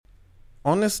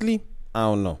Honestly, I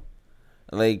don't know.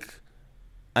 Like,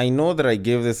 I know that I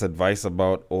gave this advice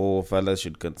about, fellas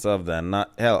should conserve their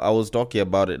nut. Hell, I was talking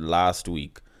about it last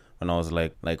week when I was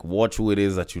like, watch who it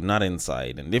is that you're not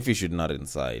inside and if you should not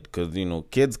inside. Because,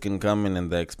 kids can come in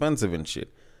and they're expensive and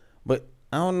shit. But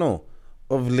I don't know.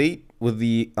 Of late, with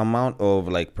the amount of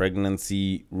like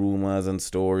pregnancy rumors and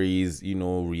stories,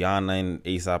 Rihanna and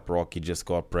ASAP Rocky just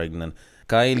got pregnant.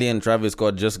 Kylie and Travis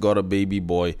Scott just got a baby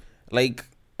boy. Like,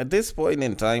 at this point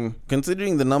in time,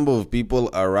 considering the number of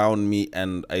people around me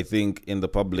and I think in the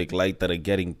public light that are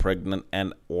getting pregnant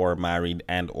and or married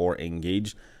and or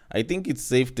engaged, I think it's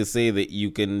safe to say that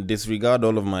you can disregard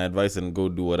all of my advice and go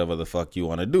do whatever the fuck you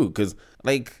want to do. Because,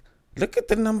 like, look at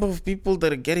the number of people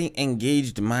that are getting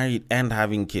engaged, married, and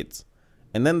having kids.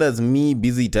 And then there's me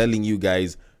busy telling you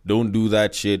guys, don't do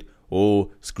that shit.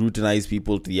 Scrutinize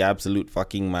people to the absolute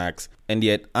fucking max. And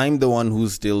yet, I'm the one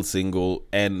who's still single,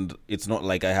 and it's not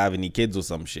like I have any kids or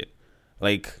some shit.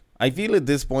 Like, I feel at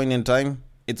this point in time,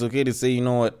 it's okay to say, you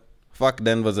know what? Fuck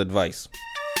Denver's advice.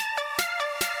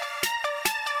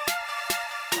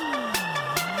 Get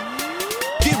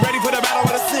ready for the battle of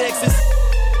the sexes.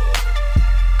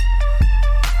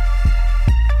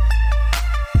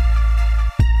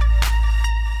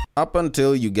 Up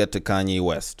until you get to Kanye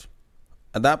West.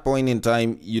 At that point in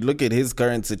time, you look at his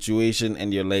current situation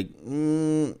and you're like,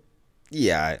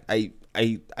 yeah, I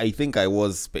think I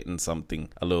was spitting something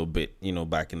a little bit,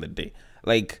 back in the day.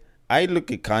 Like, I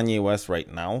look at Kanye West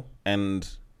right now and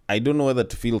I don't know whether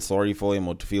to feel sorry for him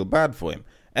or to feel bad for him.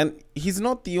 And he's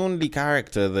not the only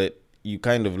character that you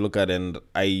kind of look at, and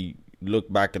I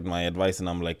look back at my advice and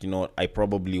I'm like, I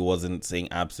probably wasn't saying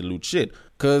absolute shit.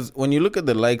 Because when you look at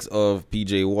the likes of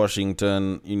PJ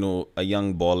Washington, a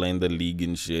young baller in the league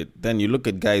and shit, then you look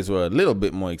at guys who are a little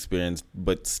bit more experienced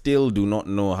but still do not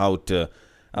know how to,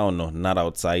 not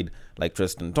outside, like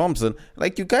Tristan Thompson.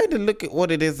 Like, you kind of look at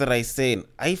what it is that I say and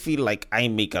I feel like I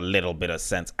make a little bit of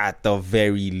sense at the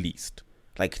very least.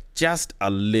 Like, just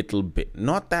a little bit.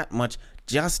 Not that much,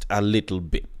 just a little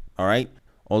bit. Alright?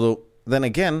 Although, then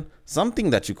again, something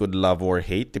that you could love or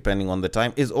hate depending on the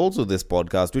time is also this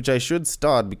podcast, which I should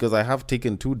start because I have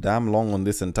taken too damn long on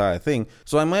this entire thing.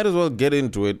 So I might as well get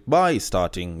into it by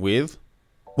starting with...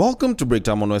 Welcome to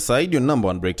Breaktime on Westside, your number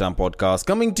one breaktime podcast,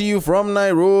 coming to you from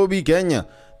Nairobi, Kenya.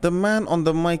 The man on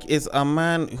the mic is a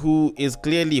man who is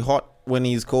clearly hot when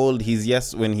he's cold, he's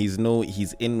yes when he's no,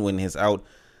 he's in when he's out.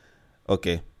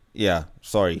 Okay, yeah,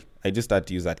 sorry, I just had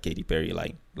to use that Katy Perry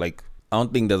line. Like, I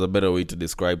don't think there's a better way to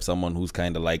describe someone who's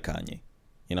kind of like Kanye,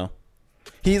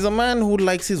 He's a man who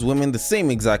likes his women the same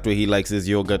exact way he likes his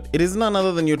yogurt. It is none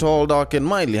other than your tall, dark, and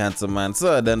mildly handsome man,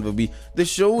 Sir Denver B. The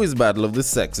show is Battle of the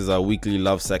Sexes, our weekly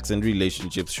love, sex, and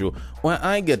relationships show, where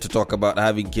I get to talk about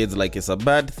having kids like it's a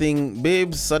bad thing.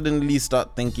 Babes suddenly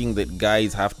start thinking that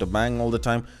guys have to bang all the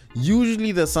time.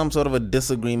 Usually there's some sort of a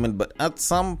disagreement, but at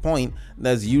some point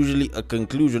there's usually a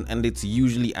conclusion, and it's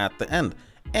usually at the end.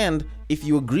 And if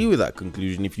you agree with that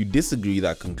conclusion, if you disagree with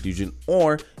that conclusion,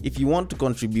 or if you want to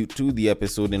contribute to the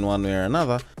episode in one way or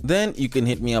another, then you can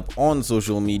hit me up on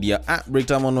social media. At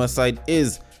Breaktime on Westside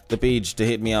is the page to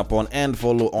hit me up on and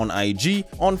follow on IG.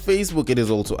 On Facebook, it is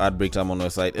also at Breaktime on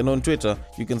Westside. And on Twitter,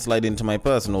 you can slide into my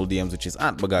personal DMs, which is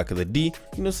at Bagaka the D.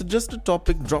 Suggest a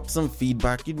topic, drop some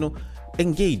feedback,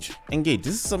 engage. This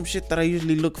is some shit that I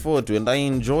usually look forward to, and I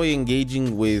enjoy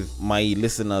engaging with my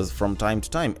listeners from time to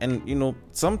time. And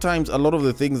sometimes a lot of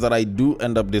the things that I do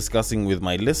end up discussing with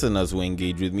my listeners who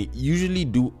engage with me usually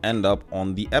do end up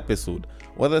on the episode,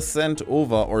 whether sent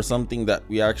over or something that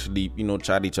we actually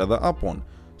chat each other up on.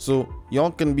 So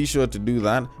y'all can be sure to do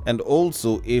that. And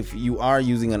also, if you are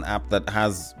using an app that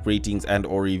has ratings and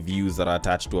or reviews that are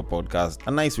attached to a podcast,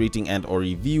 a nice rating and or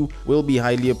review will be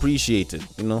highly appreciated.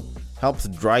 Helps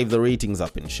drive the ratings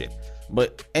up and shit.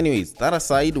 But anyways, that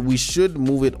aside, we should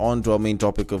move it on to our main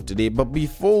topic of today. But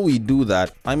before we do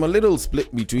that, I'm a little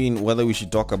split between whether we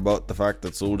should talk about the fact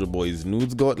that Soulja Boy's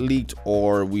nudes got leaked,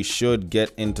 or we should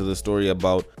get into the story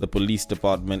about the police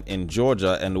department in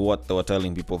Georgia and what they were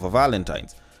telling people for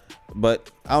Valentine's. But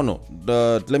I don't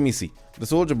know. Let me see. The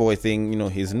Soulja Boy thing,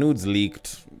 his nudes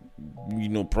leaked.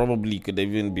 Probably could have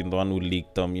even been the one who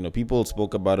leaked them. People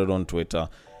spoke about it on Twitter.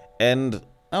 And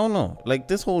I don't know, like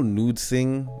this whole nudes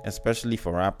thing, especially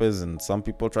for rappers and some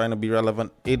people trying to be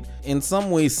relevant, it in some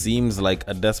ways seems like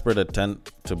a desperate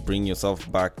attempt to bring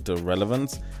yourself back to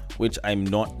relevance, which I'm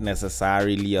not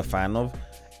necessarily a fan of.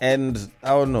 And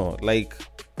I don't know, like,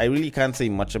 I really can't say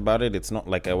much about it. It's not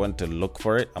like I went to look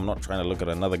for it. I'm not trying to look at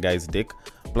another guy's dick.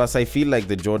 Plus, I feel like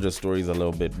the Georgia story is a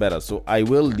little bit better. So I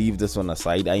will leave this one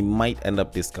aside. I might end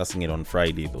up discussing it on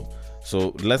Friday though.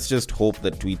 So let's just hope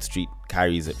that Tweet Street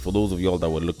carries it for those of y'all that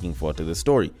were looking forward to this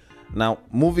story. Now,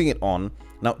 moving it on.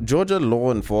 Now, Georgia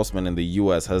law enforcement in the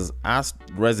US has asked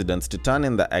residents to turn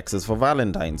in their exes for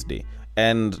Valentine's Day.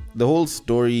 And the whole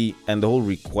story and the whole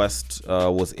request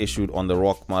was issued on the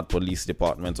Rockmart Police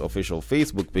Department's official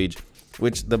Facebook page,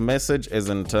 which the message is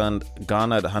in turn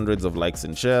garnered hundreds of likes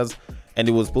and shares, and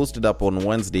it was posted up on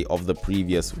Wednesday of the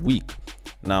previous week.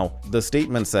 Now, the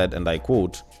statement said, and I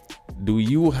quote, "Do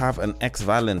you have an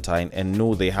ex-Valentine and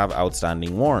know they have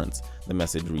outstanding warrants?" The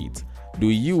message reads. "Do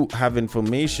you have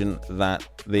information that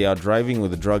they are driving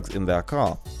with drugs in their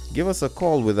car? Give us a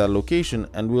call with their location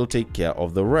and we'll take care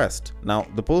of the rest." Now,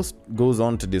 the post goes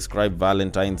on to describe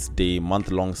Valentine's Day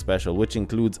month-long special, which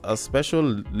includes a special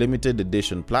limited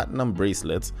edition platinum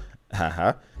bracelets,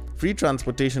 free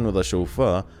transportation with a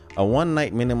chauffeur, a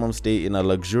one-night minimum stay in a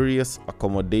luxurious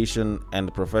accommodation,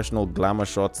 and professional glamour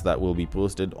shots that will be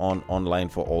posted online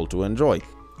for all to enjoy.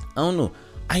 I don't know.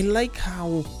 I like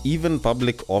how even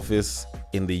public office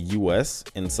in the US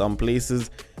in some places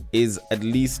is at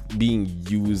least being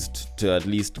used to at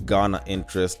least garner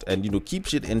interest and keep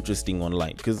shit interesting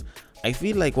online, because I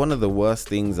feel like one of the worst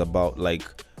things about like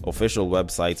official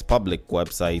websites, public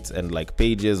websites, and like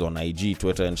pages on IG,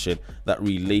 Twitter and shit that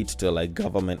relate to like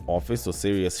government office or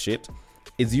serious shit,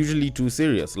 it's usually too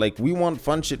serious. Like, we want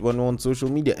fun shit when we're on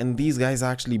social media, and these guys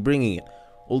are actually bringing it.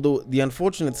 Although the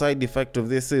unfortunate side effect of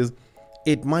this is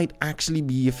it might actually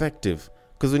be effective,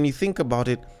 because when you think about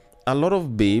it, a lot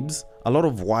of babes, a lot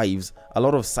of wives, a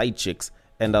lot of side chicks,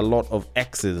 and a lot of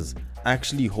exes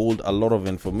actually hold a lot of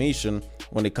information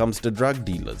when it comes to drug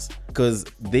dealers, because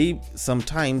they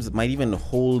sometimes might even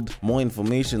hold more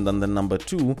information than the number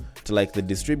two to like the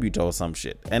distributor or some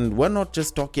shit. And we're not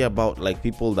just talking about like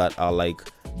people that are like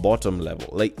bottom level,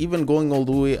 like even going all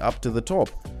the way up to the top.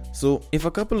 So if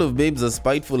a couple of babes are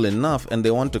spiteful enough and they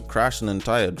want to crash an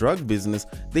entire drug business,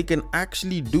 they can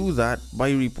actually do that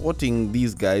by reporting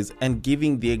these guys and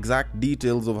giving the exact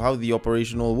details of how the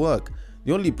operation will work.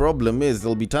 The only problem is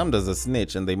they'll be termed as a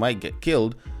snitch and they might get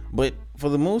killed, but for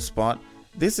the most part,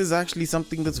 this is actually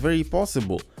something that's very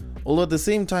possible. Although at the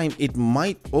same time, it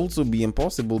might also be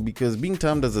impossible, because being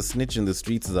termed as a snitch in the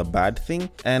streets is a bad thing,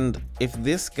 and if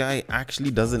this guy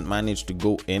actually doesn't manage to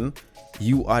go in,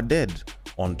 you are dead.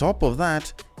 On top of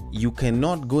that, you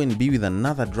cannot go and be with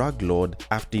another drug lord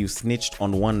after you snitched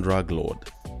on one drug lord.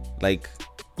 Like,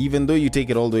 even though you take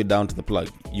it all the way down to the plug,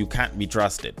 you can't be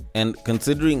trusted. And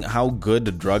considering how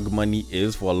good drug money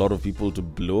is for a lot of people to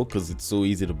blow, because it's so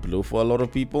easy to blow for a lot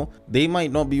of people, they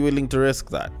might not be willing to risk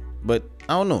that. But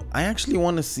I don't know, I actually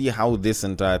want to see how this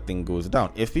entire thing goes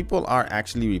down. If people are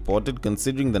actually reported,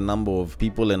 considering the number of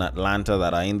people in Atlanta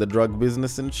that are in the drug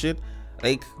business and shit,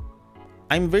 like,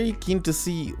 I'm very keen to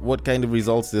see what kind of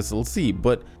results this will see.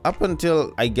 But up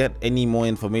until I get any more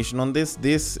information on this,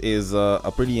 this is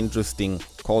a pretty interesting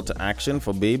call to action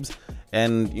for babes.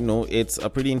 And, it's a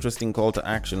pretty interesting call to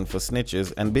action for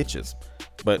snitches and bitches.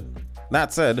 But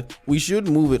that said, we should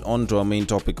move it on to our main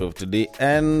topic of today.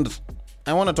 And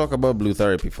I want to talk about Blue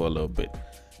Therapy for a little bit.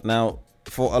 Now,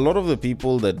 for a lot of the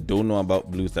people that don't know about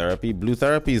Blue Therapy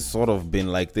has sort of been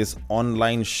like this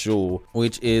online show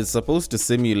which is supposed to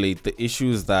simulate the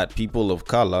issues that people of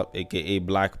color, aka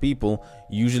black people,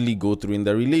 usually go through in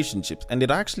their relationships. And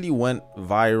it actually went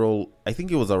viral, I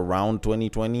think it was around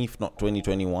 2020, if not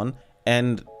 2021.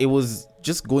 And it was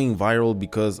just going viral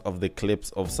because of the clips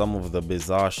of some of the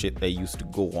bizarre shit that used to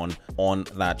go on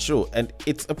that show. And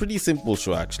it's a pretty simple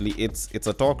show, actually. It's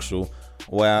a talk show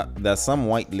where there's some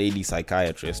white lady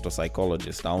psychiatrist or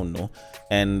psychologist, I don't know,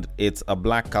 and it's a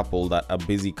black couple that are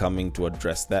busy coming to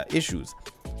address their issues.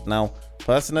 Now,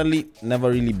 personally, never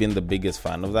really been the biggest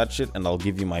fan of that shit, and I'll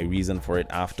give you my reason for it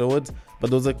afterwards. But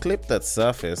there was a clip that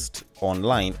surfaced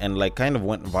online and like kind of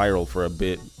went viral for a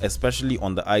bit, especially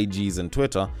on the IGs and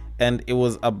Twitter. And it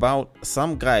was about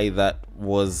some guy that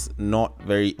was not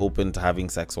very open to having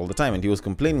sex all the time. And he was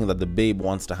complaining that the babe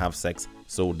wants to have sex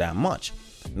so damn much.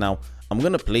 Now, I'm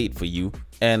going to play it for you,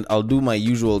 and I'll do my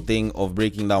usual thing of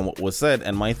breaking down what was said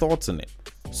and my thoughts on it.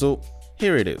 So,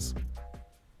 here it is.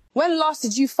 When last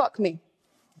did you fuck me?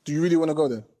 Do you really want to go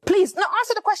there? Please, no,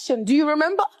 answer the question. Do you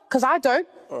remember? Because I don't.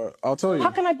 I'll tell you.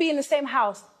 How can I be in the same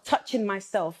house touching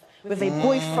myself with a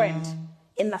boyfriend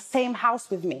in the same house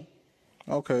with me?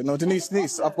 Okay, no,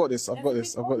 Denise, I've got this.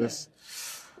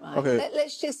 Right. Okay.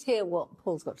 Let's just hear what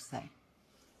Paul's got to say.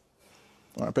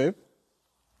 All right,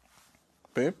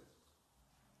 babe.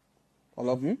 I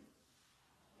love you.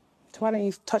 So why don't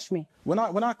you touch me? When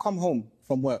I come home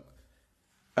from work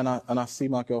and I see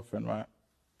my girlfriend, right?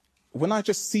 When I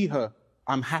just see her,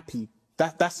 I'm happy.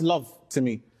 That's love to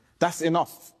me. That's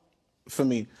enough for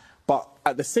me. But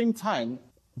at the same time,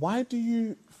 why do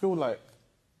you feel like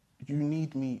you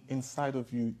need me inside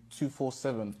of you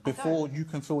 24/7 before you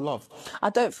can feel love? I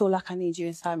don't feel like I need you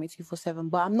inside me 24/7,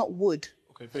 but I'm not wood.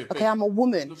 Okay, babe, Okay, I'm a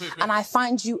woman, and I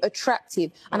find you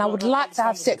attractive, and I would like to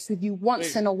have sex with you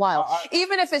once in a while,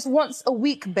 even if it's once a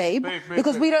week, babe,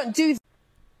 because we don't do.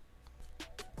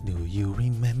 Do you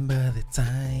remember the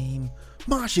time?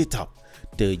 March it up.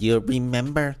 Do you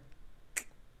remember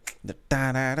the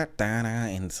da-da-da-da-da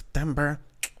in September?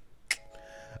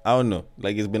 I don't know.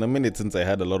 Like, it's been a minute since I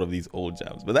had a lot of these old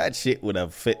jams, but that shit would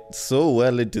have fit so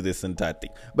well into this entire thing.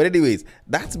 But anyways,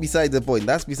 that's beside the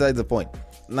point.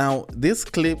 Now, this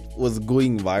clip was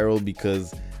going viral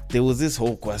because there was this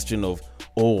whole question of,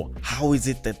 oh, how is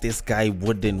it that this guy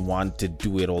wouldn't want to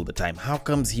do it all the time? How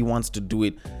comes he wants to do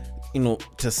it,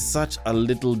 to such a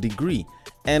little degree?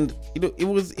 And it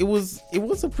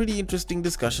was a pretty interesting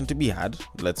discussion to be had,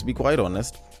 let's be quite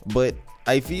honest. But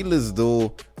I feel as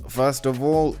though, first of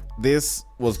all, this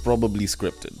was probably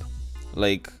scripted.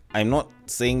 Like, I'm not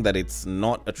saying that it's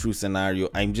not a true scenario,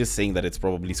 I'm just saying that it's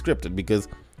probably scripted, because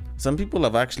some people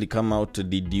have actually come out to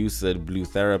deduce that Blue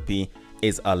Therapy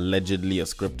is allegedly a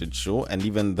scripted show, and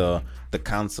even the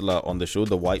counselor on the show,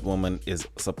 the white woman, is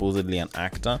supposedly an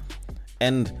actor.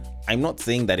 And I'm not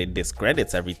saying that it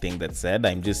discredits everything that's said.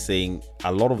 I'm just saying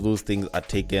a lot of those things are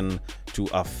taken to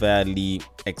a fairly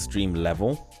extreme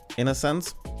level, in a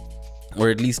sense. Or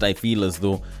at least I feel as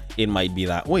though it might be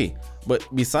that way. But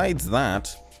besides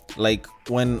that, like,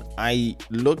 when I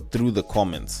looked through the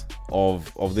comments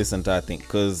of this entire thing,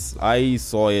 because I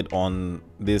saw it on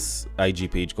this IG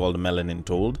page called Melanin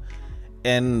Told,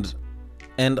 and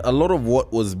a lot of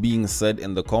what was being said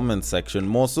in the comment section,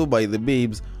 more so by the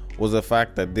babes, was the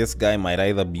fact that this guy might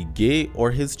either be gay or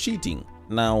he's cheating.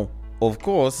 Now, of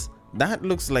course, that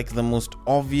looks like the most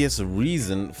obvious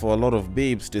reason for a lot of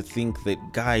babes to think that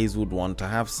guys would want to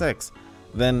have sex.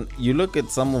 Then you look at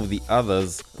some of the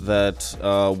others that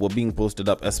were being posted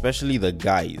up, especially the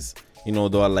guys. They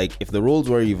are like, if the roles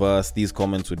were reversed, these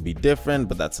comments would be different,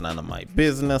 but that's none of my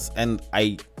business. And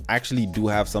I actually do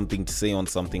have something to say on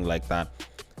something like that,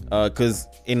 because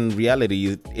in reality,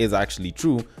 it is actually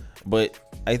true. But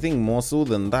I think more so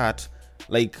than that,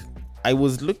 like, I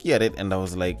was looking at it and I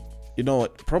was like, you know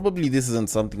what, probably this isn't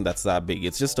something that's that big.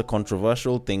 It's just a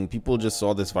controversial thing. People just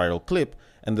saw this viral clip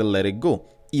and they'll let it go.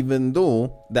 Even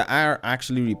though there are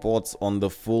actually reports on the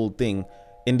full thing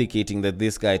indicating that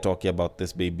this guy talking about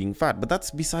this babe being fat. But that's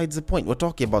besides the point. We're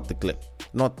talking about the clip,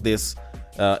 not this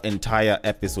entire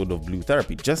episode of Blue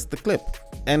Therapy, just the clip.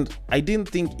 And I didn't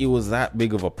think it was that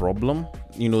big of a problem.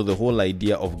 The whole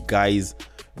idea of guys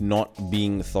not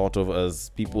being thought of as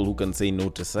people who can say no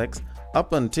to sex,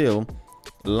 up until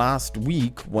last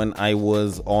week when I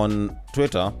was on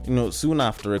Twitter, soon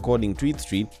after recording Tweet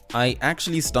Street, I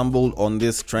actually stumbled on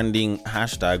this trending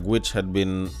hashtag which had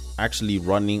been actually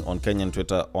running on Kenyan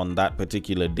Twitter on that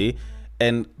particular day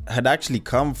and had actually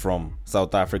come from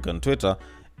South African Twitter,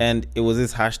 and it was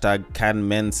this hashtag, can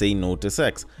men say no to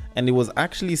sex? And it was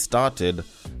actually started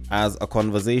as a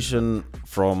conversation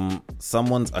from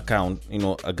someone's account,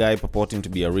 a guy purporting to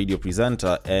be a radio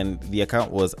presenter, and the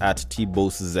account was at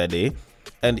TBossZA.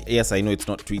 And yes, I know it's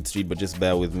not Tweet Street, but just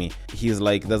bear with me. He's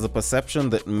like, there's a perception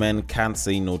that men can't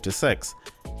say no to sex.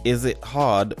 Is it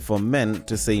hard for men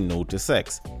to say no to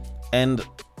sex? And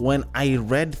when I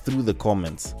read through the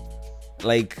comments,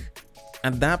 like,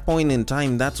 at that point in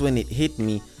time, that's when it hit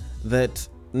me that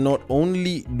not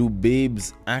only do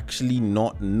babes actually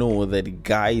not know that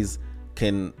guys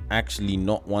can actually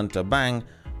not want to bang,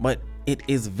 but it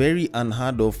is very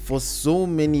unheard of for so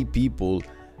many people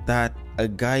that a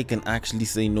guy can actually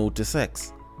say no to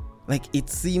sex. Like, it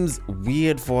seems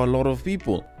weird for a lot of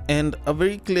people. And a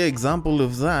very clear example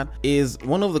of that is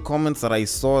one of the comments that I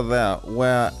saw there,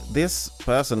 where this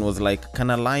person was like,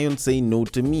 can a lion say no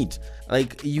to meat?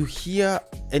 Like, you hear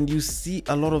and you see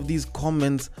a lot of these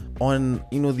comments on,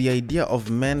 the idea of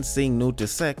men saying no to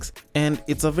sex. And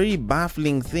it's a very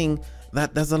baffling thing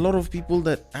that there's a lot of people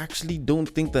that actually don't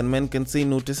think that men can say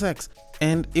no to sex.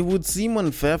 And it would seem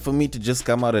unfair for me to just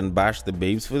come out and bash the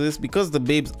babes for this, because the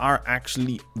babes are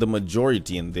actually the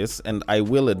majority in this, and I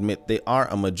will admit they are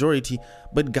a majority,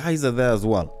 but guys are there as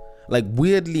well. Like,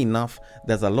 weirdly enough,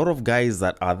 there's a lot of guys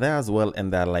that are there as well,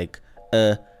 and they're like,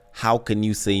 how can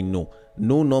you say no?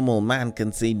 No normal man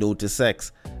can say no to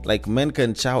sex. Like, men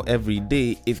can chow every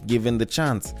day if given the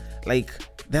chance. Like,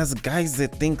 there's guys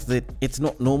that think that it's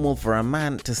not normal for a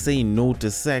man to say no to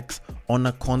sex on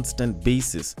a constant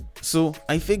basis. So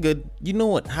I figured, you know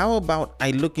what, how about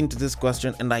I look into this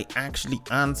question and I actually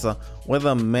answer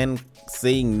whether men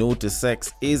saying no to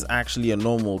sex is actually a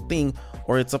normal thing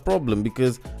or it's a problem,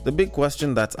 because the big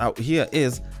question that's out here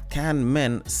is, can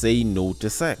men say no to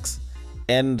sex?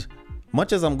 And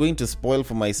much as I'm going to spoil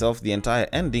for myself the entire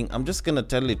ending, I'm just gonna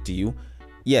tell it to you.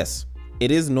 Yes,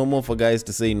 it is normal for guys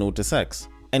to say no to sex,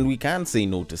 and we can say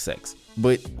no to sex.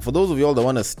 But for those of y'all that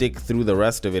want to stick through the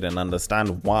rest of it and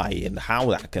understand why and how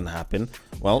that can happen,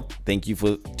 well, thank you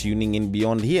for tuning in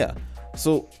beyond here.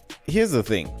 So here's the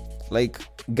thing, like,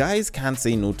 guys can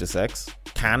say no to sex.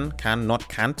 Not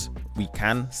can't. We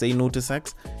can say no to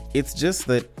sex. It's just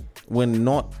that we're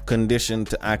not conditioned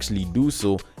to actually do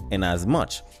so in as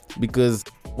much. Because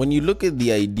when you look at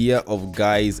the idea of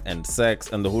guys and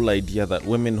sex and the whole idea that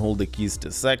women hold the keys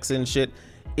to sex and shit,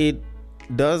 it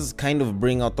does kind of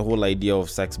bring out the whole idea of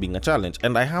sex being a challenge.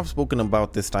 And I have spoken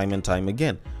about this time and time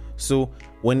again. So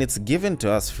when it's given to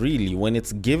us freely, when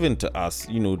it's given to us,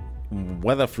 you know,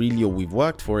 whether freely or we've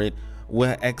worked for it,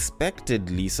 we're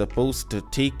expectedly supposed to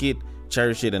take it,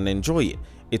 cherish it, and enjoy it.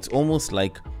 It's almost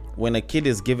like when a kid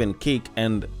is given cake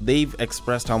and they've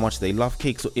expressed how much they love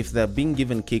cake. So if they're being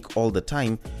given cake all the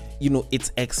time, you know,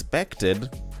 it's expected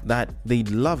that they'd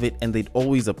love it and they'd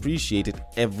always appreciate it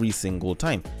every single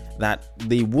time. That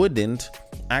they wouldn't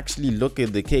actually look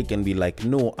at the cake and be like,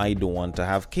 no, I don't want to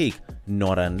have cake.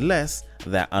 Not unless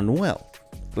they're unwell.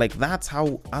 Like, that's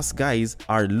how us guys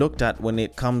are looked at when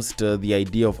it comes to the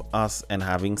idea of us and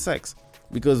having sex.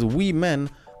 Because we men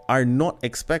are not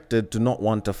expected to not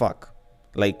want to fuck.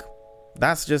 Like,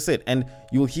 that's just it. And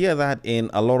you'll hear that in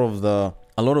a lot of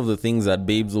the things that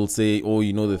babes will say. Oh,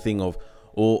 you know, the thing of,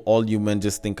 oh, all you men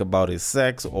just think about is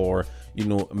sex, or, you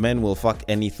know, men will fuck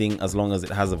anything as long as it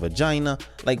has a vagina.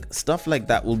 Like, stuff like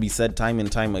that will be said time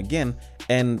and time again.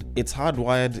 And it's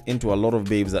hardwired into a lot of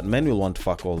babes that men will want to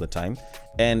fuck all the time.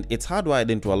 And it's hardwired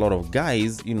into a lot of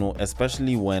guys, you know,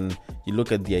 especially when you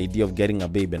look at the idea of getting a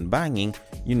babe and banging,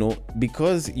 you know,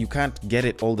 because you can't get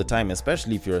it all the time,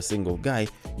 especially if you're a single guy,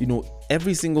 you know,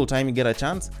 every single time you get a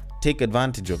chance, take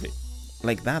advantage of it.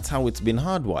 Like, that's how it's been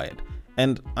hardwired.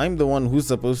 And I'm the one who's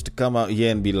supposed to come out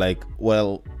here and be like,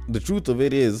 well, the truth of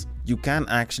it is, you can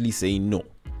actually say no.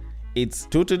 It's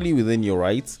totally within your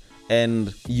rights.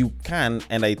 And you can,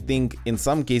 and I think in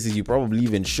some cases you probably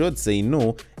even should say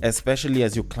no, especially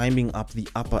as you're climbing up the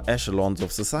upper echelons of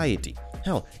society.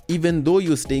 Hell, even though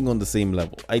you're staying on the same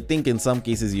level, I think in some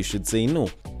cases you should say no.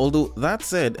 Although, that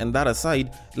said and that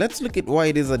aside, let's look at why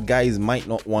it is that guys might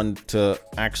not want to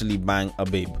actually bang a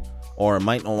babe, or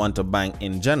might not want to bang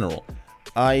in general.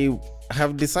 I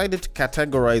have decided to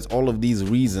categorize all of these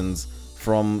reasons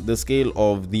from the scale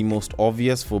of the most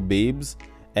obvious for babes,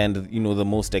 and, you know, the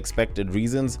most expected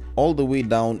reasons, all the way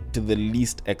down to the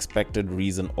least expected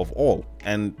reason of all.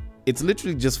 And it's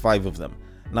literally just 5 of them.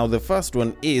 Now, the first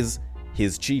one is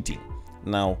his cheating.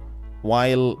 Now,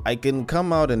 while I can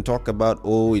come out and talk about,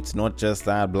 oh, it's not just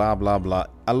that, blah, blah, blah,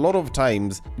 a lot of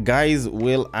times guys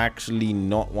will actually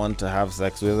not want to have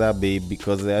sex with their babe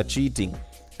because they are cheating.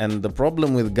 And the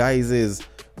problem with guys is,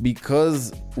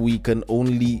 because we can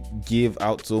only give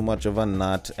out so much of a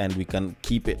nut and we can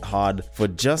keep it hard for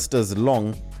just as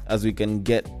long as we can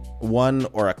get one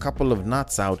or a couple of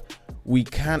nuts out, we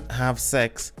can't have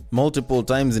sex multiple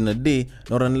times in a day,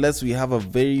 not unless we have a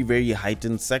very, very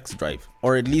heightened sex drive.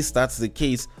 Or at least that's the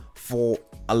case for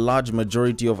a large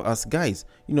majority of us guys.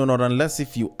 You know, not unless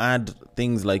if you add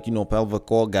things like, you know, pelvic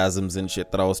orgasms and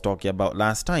shit that I was talking about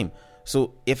last time.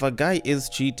 So if a guy is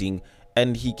cheating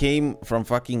and he came from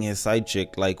fucking his side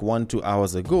chick like 1-2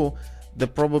 hours ago, the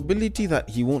probability that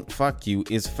he won't fuck you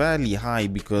is fairly high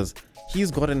because he's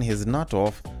gotten his nut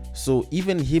off. So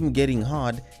even him getting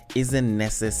hard isn't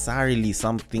necessarily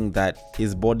something that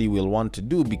his body will want to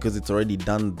do because it's already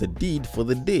done the deed for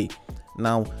the day.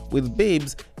 Now, with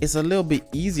babes, it's a little bit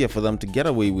easier for them to get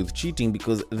away with cheating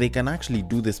because they can actually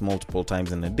do this multiple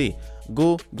times in a day.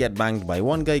 Go get banged by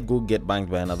one guy, go get banged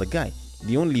by another guy.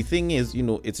 The only thing is, you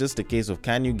know, it's just a case of,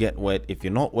 can you get wet? If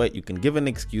you're not wet, you can give an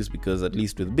excuse because at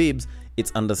least with babes,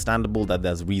 it's understandable that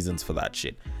there's reasons for that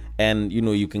shit. And, you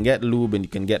know, you can get lube and you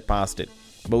can get past it.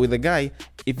 But with a guy,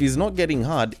 if he's not getting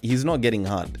hard, he's not getting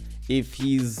hard. If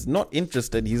he's not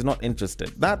interested, he's not interested.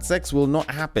 That sex will not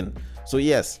happen. So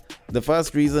yes, the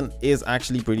first reason is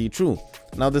actually pretty true.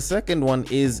 Now the second one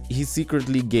is he's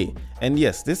secretly gay. And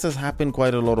yes, this has happened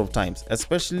quite a lot of times,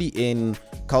 especially in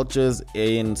cultures,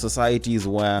 in societies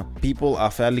where people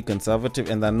are fairly conservative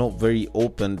and they're not very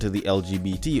open to the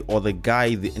LGBT, or the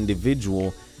guy, the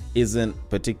individual, isn't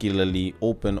particularly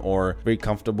open or very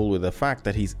comfortable with the fact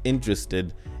that he's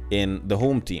interested in the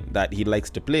home team, that he likes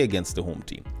to play against the home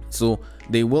team. So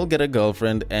they will get a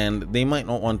girlfriend and they might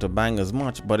not want to bang as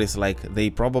much, but it's like they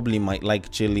probably might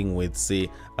like chilling with, say,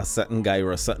 a certain guy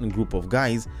or a certain group of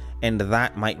guys, and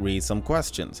that might raise some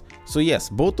questions. So yes,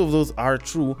 both of those are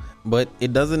true, but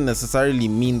it doesn't necessarily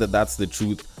mean that that's the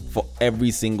truth for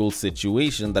every single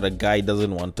situation that a guy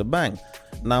doesn't want to bang.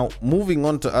 Now, moving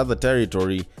on to other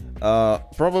territory,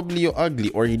 probably you're ugly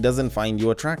or he doesn't find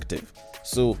you attractive.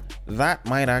 So that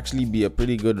might actually be a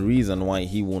pretty good reason why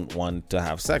he won't want to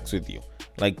have sex with you.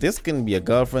 Like, this can be a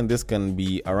girlfriend, this can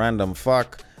be a random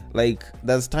fuck. Like,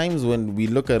 there's times when we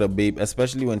look at a babe,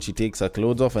 especially when she takes her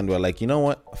clothes off, and we're like, you know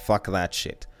what, fuck that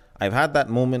shit. I've had that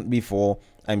moment before.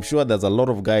 I'm sure there's a lot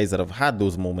of guys that have had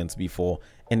those moments before,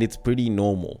 and it's pretty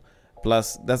normal.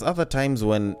 Plus, there's other times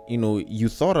when, you know, you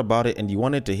thought about it and you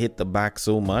wanted to hit the back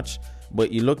so much,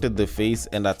 but you looked at the face,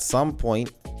 and at some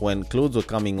point when clothes were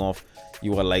coming off,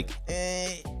 you were like,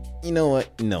 you know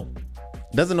what, no.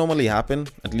 Doesn't normally happen.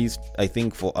 At least I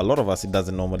think for a lot of us it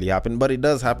doesn't normally happen, but it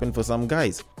does happen for some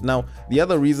guys. Now, the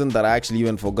other reason that I actually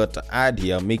even forgot to add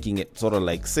here, making it sort of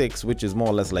like 6, which is more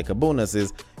or less like a bonus,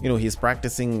 is, you know, he's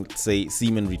practicing, say,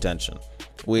 semen retention,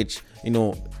 which, you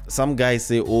know, some guys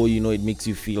say, oh, you know, it makes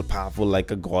you feel powerful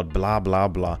like a god, blah blah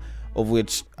blah, of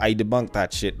which I debunked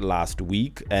that shit last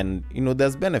week. And, you know,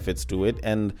 there's benefits to it,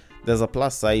 and there's a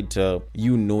plus side to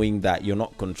you knowing that you're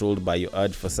not controlled by your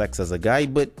urge for sex as a guy,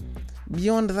 but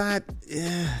beyond that,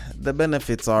 the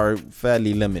benefits are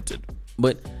fairly limited.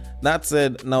 But that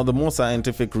said, now the more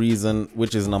scientific reason,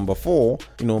 which is number 4,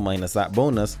 you know, minus that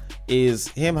bonus, is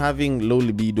him having low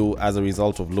libido as a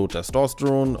result of low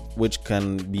testosterone, which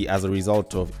can be as a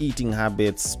result of eating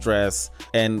habits, stress,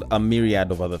 and a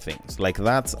myriad of other things. Like,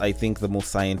 that's, I think, the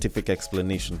most scientific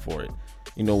explanation for it.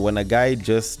 You know, when a guy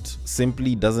just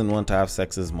simply doesn't want to have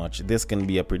sex as much, this can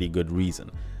be a pretty good reason.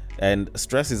 And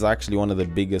stress is actually one of the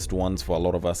biggest ones for a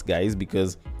lot of us guys,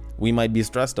 because we might be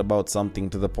stressed about something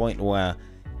to the point where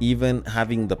even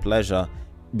having the pleasure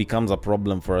becomes a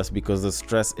problem for us because the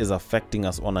stress is affecting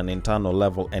us on an internal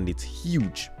level, and it's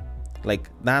huge. Like,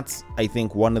 that's, I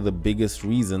think, one of the biggest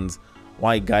reasons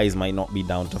why guys might not be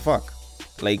down to fuck.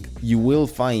 Like, you will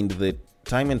find that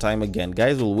time and time again,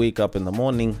 guys will wake up in the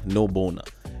morning, no boner,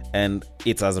 and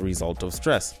it's as a result of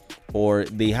stress. Or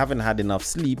they haven't had enough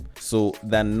sleep, so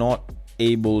they're not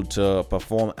able to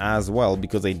perform as well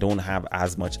because they don't have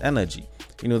as much energy.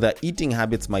 You know, their eating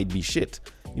habits might be shit.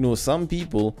 You know, some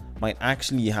people might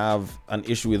actually have an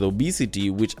issue with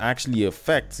obesity, which actually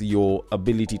affects your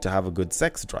ability to have a good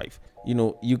sex drive. You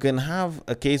know, you can have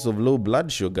a case of low blood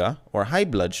sugar or high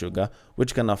blood sugar,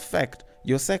 which can affect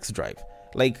your sex drive.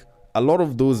 Like, a lot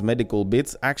of those medical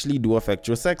bits actually do affect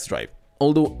your sex drive.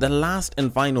 Although the last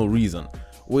and final reason,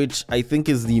 which I think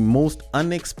is the most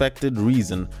unexpected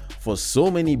reason for so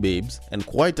many babes and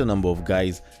quite a number of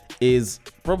guys, is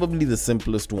probably the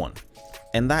simplest one.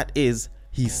 And that is,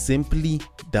 he simply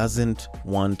doesn't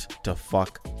want to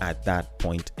fuck at that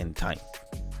point in time.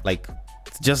 Like,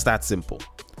 it's just that simple.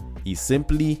 He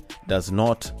simply does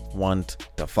not want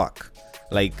to fuck.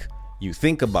 Like, you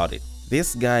think about it.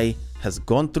 This guy has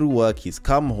gone through work, he's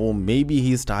come home, maybe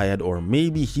he's tired or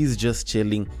maybe he's just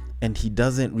chilling, and he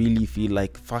doesn't really feel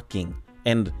like fucking.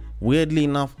 And weirdly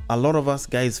enough, a lot of us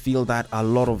guys feel that a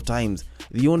lot of times.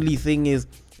 The only thing is,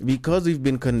 because we've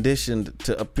been conditioned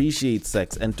to appreciate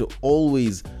sex and to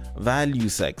always value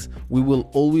sex, we will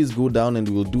always go down and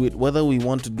we'll do it whether we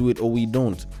want to do it or we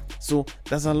don't. So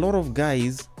there's a lot of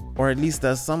guys, or at least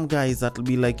there's some guys that will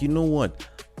be like, you know what,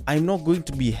 I'm not going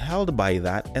to be held by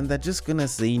that, and they're just gonna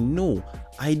say, no,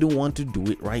 I don't want to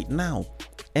do it right now.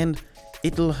 And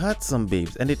it'll hurt some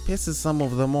babes and it pisses some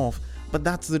of them off, but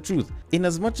that's the truth. In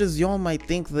as much as y'all might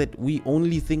think that we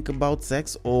only think about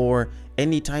sex, or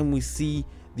anytime we see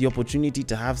the opportunity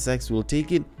to have sex we'll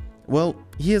take it, well,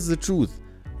 here's the truth.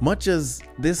 Much as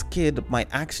this kid might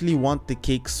actually want the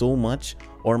cake so much,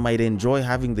 or might enjoy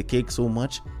having the cake so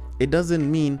much, it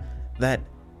doesn't mean that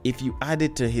if you add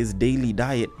it to his daily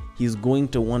diet, he's going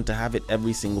to want to have it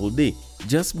every single day.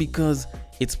 Just because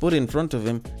it's put in front of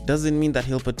him doesn't mean that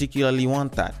he'll particularly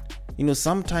want that. You know,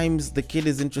 sometimes the kid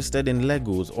is interested in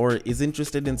Legos or is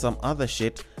interested in some other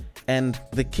shit, and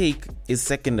the cake is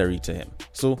secondary to him.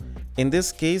 So in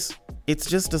this case, it's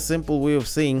just a simple way of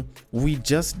saying we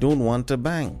just don't want to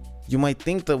bang. You might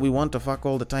think that we want to fuck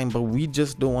all the time, but we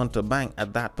just don't want to bang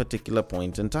at that particular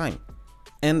point in time.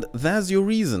 And there's your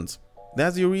reasons.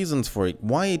 There's your reasons for it.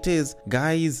 Why it is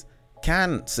guys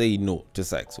can say no to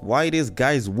sex. Why it is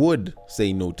guys would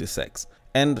say no to sex.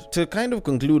 And to kind of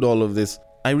conclude all of this,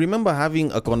 I remember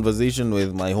having a conversation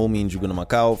with my homie Njuguna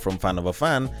Macau from Fan of a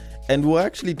Fan, and we were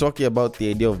actually talking about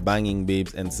the idea of banging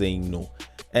babes and saying no.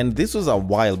 And this was a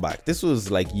while back. This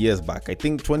was like years back. I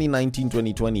think 2019,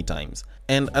 2020 times.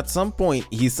 And at some point,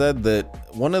 he said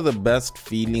that one of the best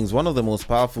feelings, one of the most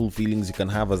powerful feelings you can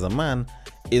have as a man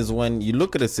is when you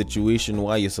look at a situation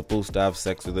where you're supposed to have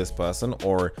sex with this person,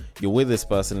 or you're with this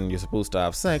person and you're supposed to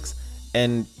have sex,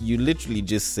 and you literally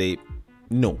just say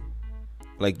no.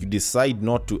 Like, you decide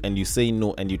not to, and you say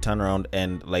no, and you turn around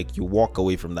and like you walk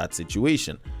away from that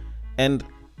situation. And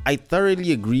I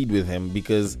thoroughly agreed with him,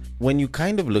 because when you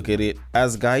kind of look at it,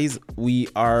 as guys, we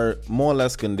are more or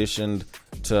less conditioned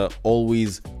to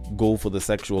always go for the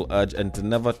sexual urge and to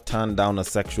never turn down a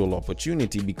sexual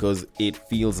opportunity because it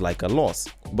feels like a loss.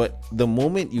 But the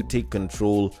moment you take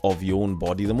control of your own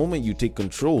body, the moment you take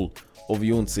control of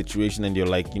your own situation and you're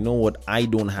like, you know what, I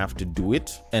don't have to do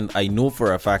it, and I know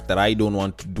for a fact that I don't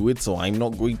want to do it, so I'm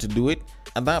not going to do it.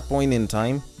 At that point in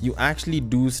time, you actually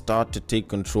do start to take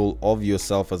control of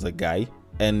yourself as a guy,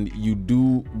 and you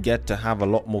do get to have a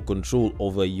lot more control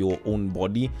over your own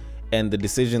body and the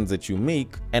decisions that you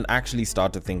make, and actually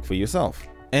start to think for yourself.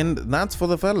 And that's for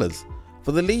the fellas.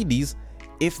 For the ladies,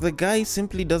 if the guy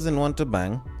simply doesn't want to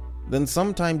bang, then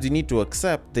sometimes you need to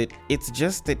accept that it's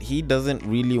just that he doesn't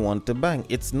really want to bang.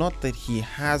 It's not that he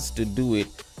has to do it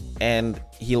and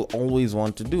he'll always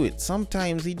want to do it.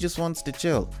 Sometimes he just wants to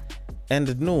chill.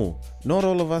 And no, not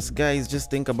all of us guys just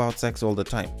think about sex all the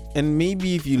time. And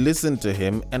maybe if you listened to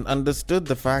him and understood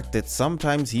the fact that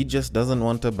sometimes he just doesn't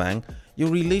want to bang, your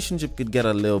relationship could get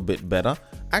a little bit better,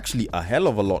 actually a hell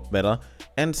of a lot better.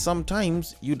 And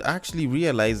sometimes you'd actually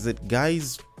realize that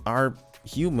guys are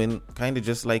human, kind of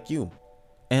just like you.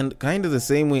 And kind of the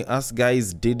same way us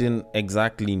guys didn't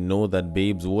exactly know that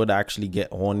babes would actually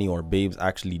get horny, or babes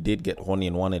actually did get horny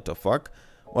and wanted to fuck,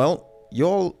 well,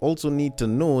 y'all also need to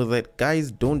know that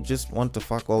guys don't just want to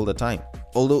fuck all the time.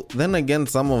 Although then again,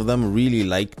 some of them really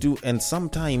like to, and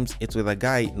sometimes it's with a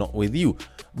guy, not with you.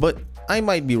 But I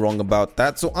might be wrong about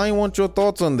that, so I want your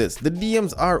thoughts on this. The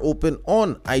DMs are open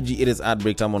on IG, it is at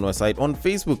Breaktime on Westside. On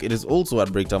Facebook, it is also at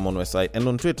Breaktime on Westside. And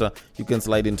on Twitter, you can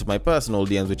slide into my personal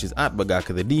DMs, which is at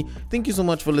Bagaka the D. Thank you so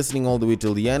much for listening all the way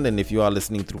till the end. And if you are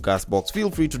listening through Castbox,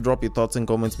 feel free to drop your thoughts and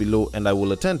comments below, and I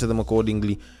will attend to them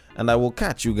accordingly. And I will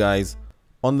catch you guys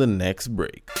on the next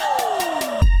break.